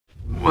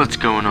What's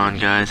going on,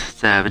 guys?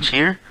 Savage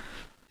here.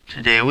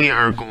 Today we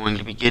are going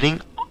to be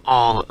getting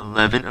all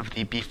 11 of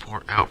the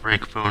Before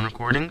Outbreak phone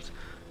recordings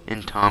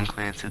in Tom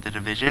Clancy The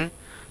Division.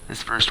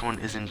 This first one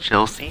is in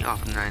Chelsea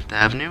off of 9th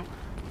Avenue.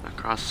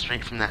 Across the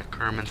street from that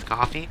Kerman's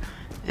Coffee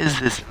is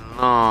this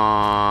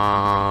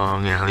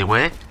long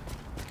alleyway.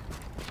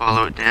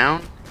 Follow it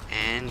down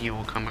and you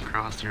will come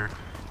across your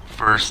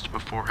first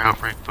Before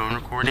Outbreak phone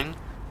recording,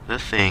 The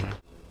Thing.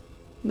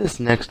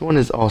 This next one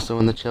is also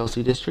in the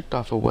Chelsea district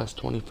off of West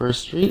 21st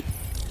Street.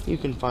 You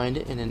can find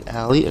it in an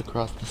alley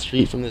across the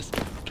street from this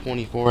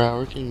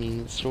 24-hour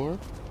convenience store.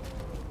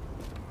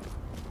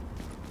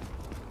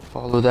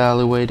 Follow the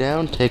alleyway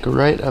down, take a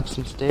right up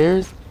some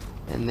stairs,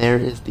 and there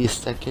is the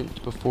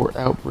second Before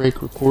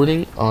Outbreak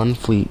recording on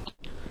Fleet.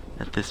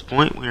 At this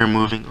point, we are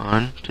moving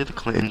on to the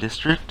Clinton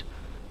district.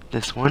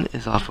 This one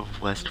is off of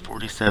West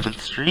 47th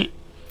Street.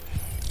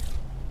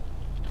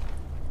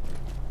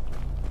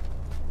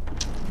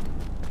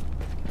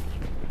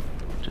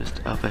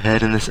 Just up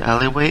ahead in this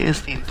alleyway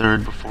is the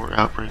third Before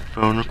Outbreak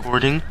phone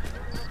recording,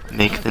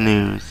 Make the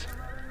News.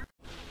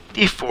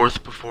 The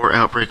fourth Before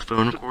Outbreak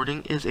phone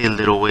recording is a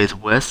little ways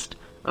west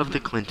of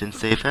the Clinton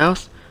Safe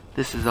House.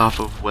 This is off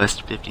of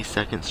West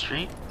 52nd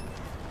Street.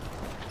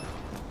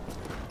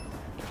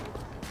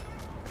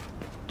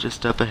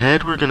 Just up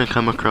ahead we're going to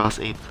come across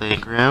a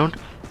playground,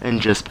 and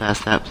just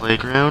past that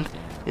playground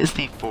is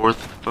the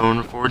fourth phone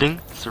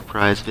recording,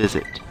 Surprise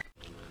Visit.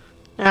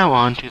 Now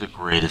on to the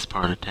greatest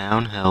part of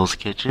town, Hell's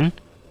Kitchen.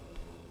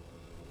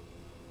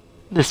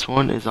 This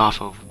one is off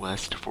of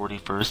West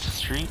 41st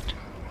Street.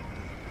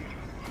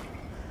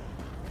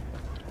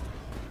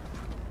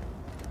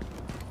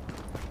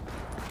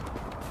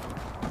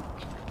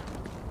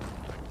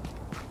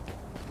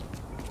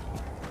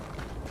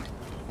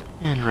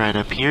 And right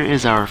up here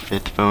is our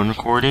fifth phone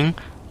recording,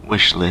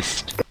 Wish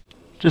List.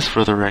 Just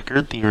for the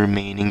record, the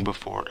remaining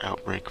Before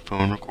Outbreak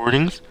phone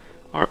recordings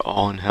are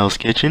all in Hell's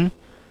Kitchen.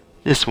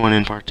 This one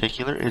in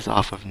particular is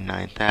off of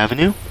 9th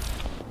Avenue.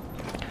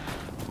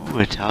 Ooh,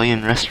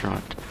 Italian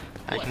restaurant.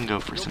 I can go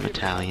for some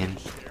Italian.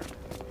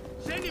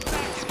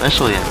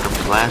 Especially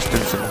after blasting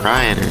some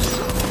rioters.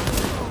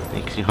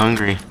 Makes you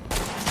hungry.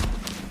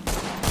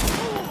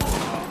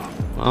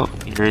 Well,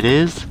 here it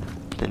is.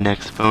 The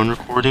next phone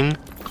recording,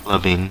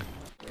 Clubbing.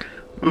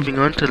 Moving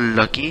on to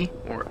Lucky,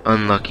 or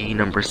Unlucky,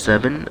 number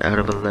 7 out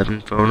of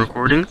 11 phone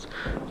recordings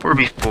for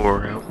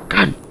Before Out.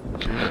 God,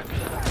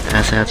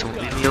 asshats won't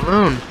leave me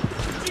alone.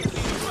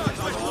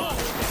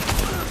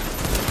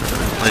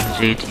 Like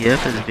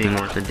JTF is being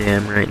worth a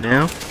damn right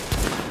now.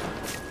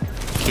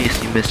 In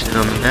case you missed it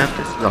on the map,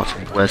 this is off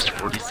of West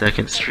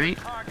 42nd Street.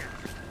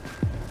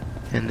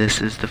 And this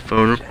is the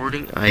phone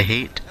recording, I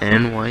Hate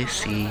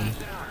NYC.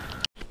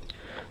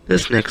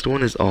 This next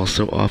one is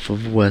also off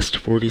of West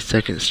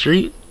 42nd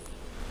Street.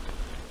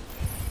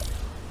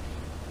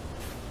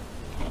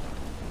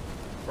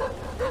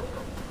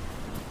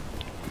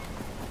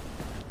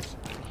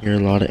 Hear a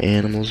lot of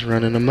animals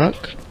running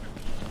amok.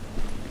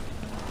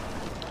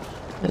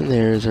 And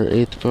there's our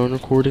 8th phone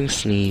recording,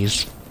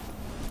 Sneeze.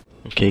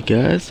 Okay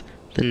guys,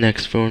 the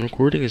next phone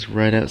recording is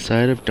right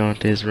outside of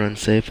Dante's Run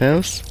Safe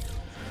House.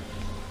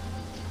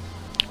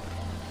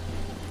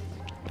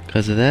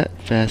 Because of that,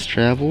 fast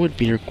travel would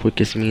be your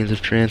quickest means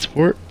of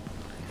transport.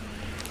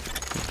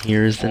 And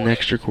here is the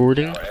next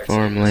recording,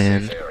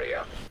 Farmland.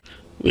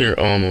 We are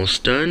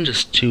almost done,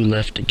 just 2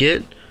 left to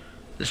get.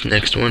 This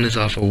next one is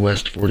off of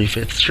West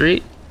 45th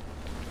Street.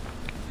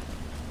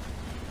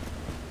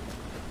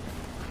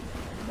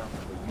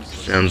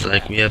 Sounds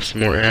like we have some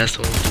more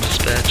assholes to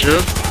dispatch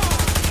of.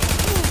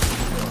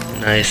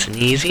 Nice and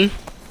easy.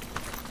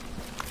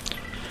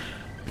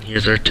 And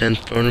here's our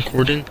 10th phone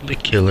recording, The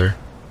Killer.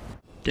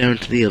 Down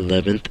to the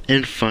 11th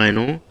and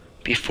final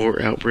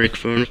Before Outbreak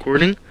phone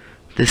recording.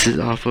 This is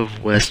off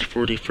of West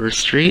 41st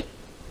Street.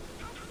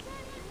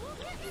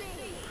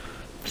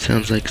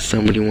 Sounds like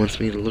somebody wants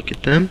me to look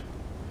at them.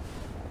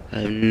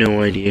 I have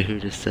no idea who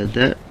just said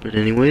that, but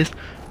anyways,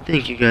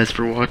 thank you guys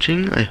for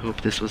watching. I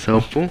hope this was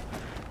helpful.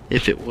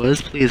 If it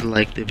was, please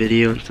like the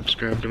video and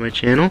subscribe to my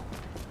channel.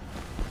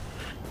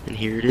 And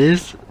here it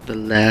is, the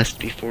last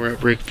Before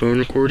Outbreak phone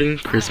recording,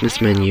 Christmas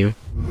Menu.